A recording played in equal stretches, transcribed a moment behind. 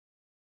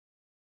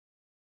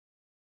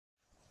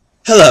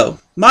Hello,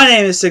 my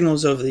name is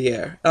Signals Over the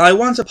Air, and I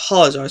want to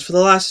apologize for the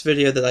last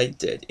video that I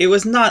did. It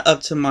was not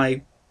up to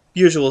my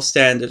usual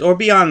standards, or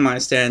beyond my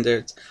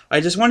standards. I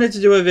just wanted to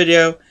do a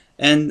video,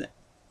 and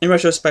in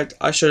retrospect,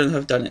 I shouldn't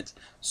have done it.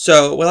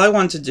 So, what I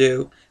want to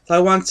do is I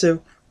want to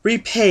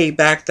repay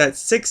back that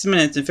 6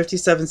 minutes and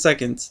 57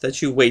 seconds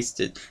that you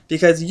wasted.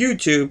 Because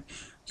YouTube,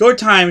 your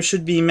time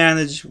should be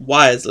managed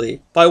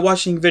wisely by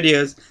watching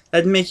videos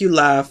that make you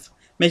laugh,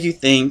 make you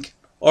think,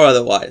 or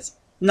otherwise.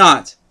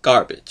 Not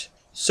garbage.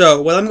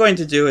 So, what I'm going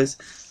to do is,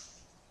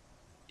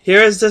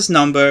 here is this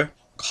number,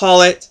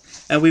 call it,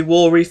 and we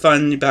will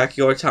refund back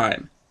your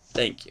time.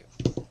 Thank you.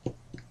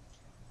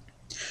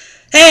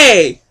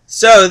 Hey!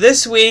 So,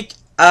 this week,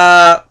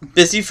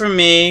 busy for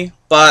me,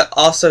 but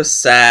also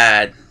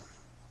sad.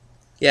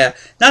 Yeah,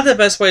 not the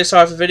best way to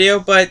start off the video,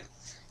 but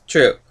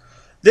true.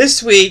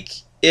 This week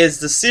is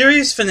the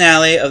series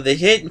finale of the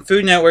hit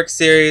Food Network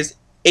series,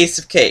 Ace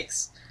of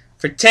Cakes.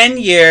 For 10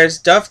 years,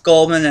 Duff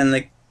Goldman and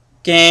the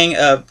gang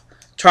of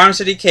Charm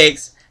City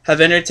Cakes have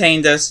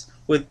entertained us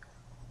with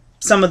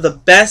some of the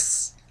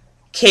best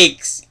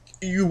cakes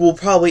you will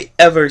probably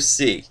ever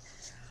see.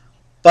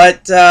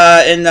 But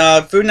in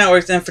Food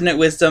Network's infinite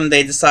wisdom,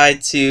 they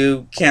decide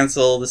to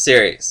cancel the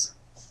series.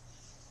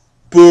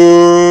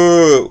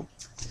 Boo!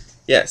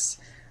 Yes.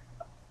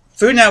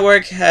 Food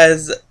Network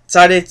has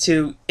decided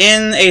to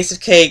end Ace of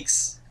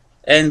Cakes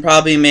and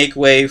probably make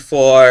way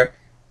for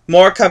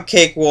more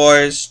Cupcake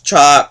Wars,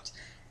 Chopped,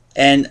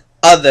 and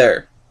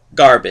other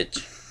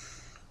garbage.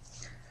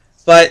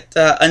 But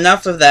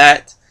enough of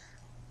that.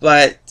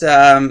 But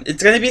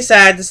it's going to be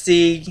sad to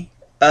see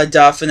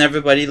Duff and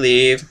everybody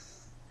leave.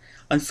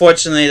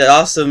 Unfortunately, that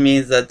also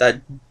means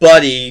that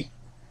Buddy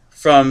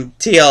from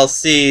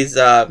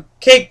TLC's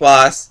Cake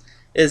Boss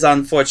is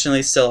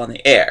unfortunately still on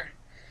the air.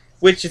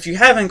 Which, if you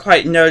haven't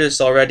quite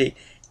noticed already,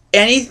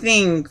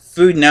 anything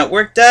Food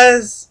Network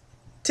does,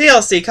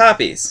 TLC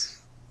copies.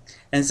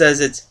 And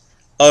says it's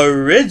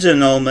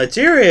original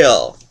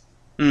material.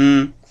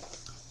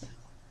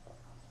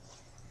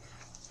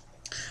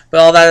 But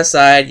all that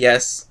aside,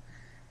 yes,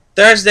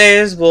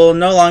 Thursdays will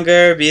no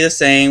longer be the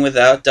same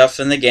without Duff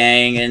and the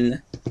gang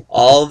and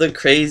all the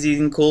crazy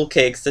and cool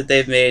cakes that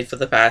they've made for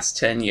the past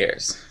 10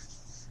 years.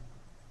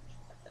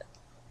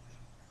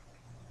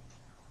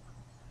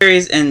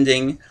 Series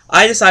ending,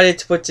 I decided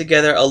to put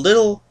together a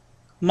little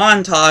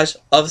montage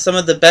of some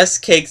of the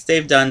best cakes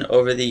they've done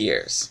over the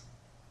years.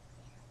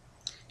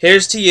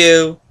 Here's to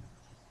you,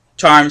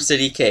 Charm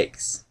City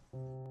Cakes.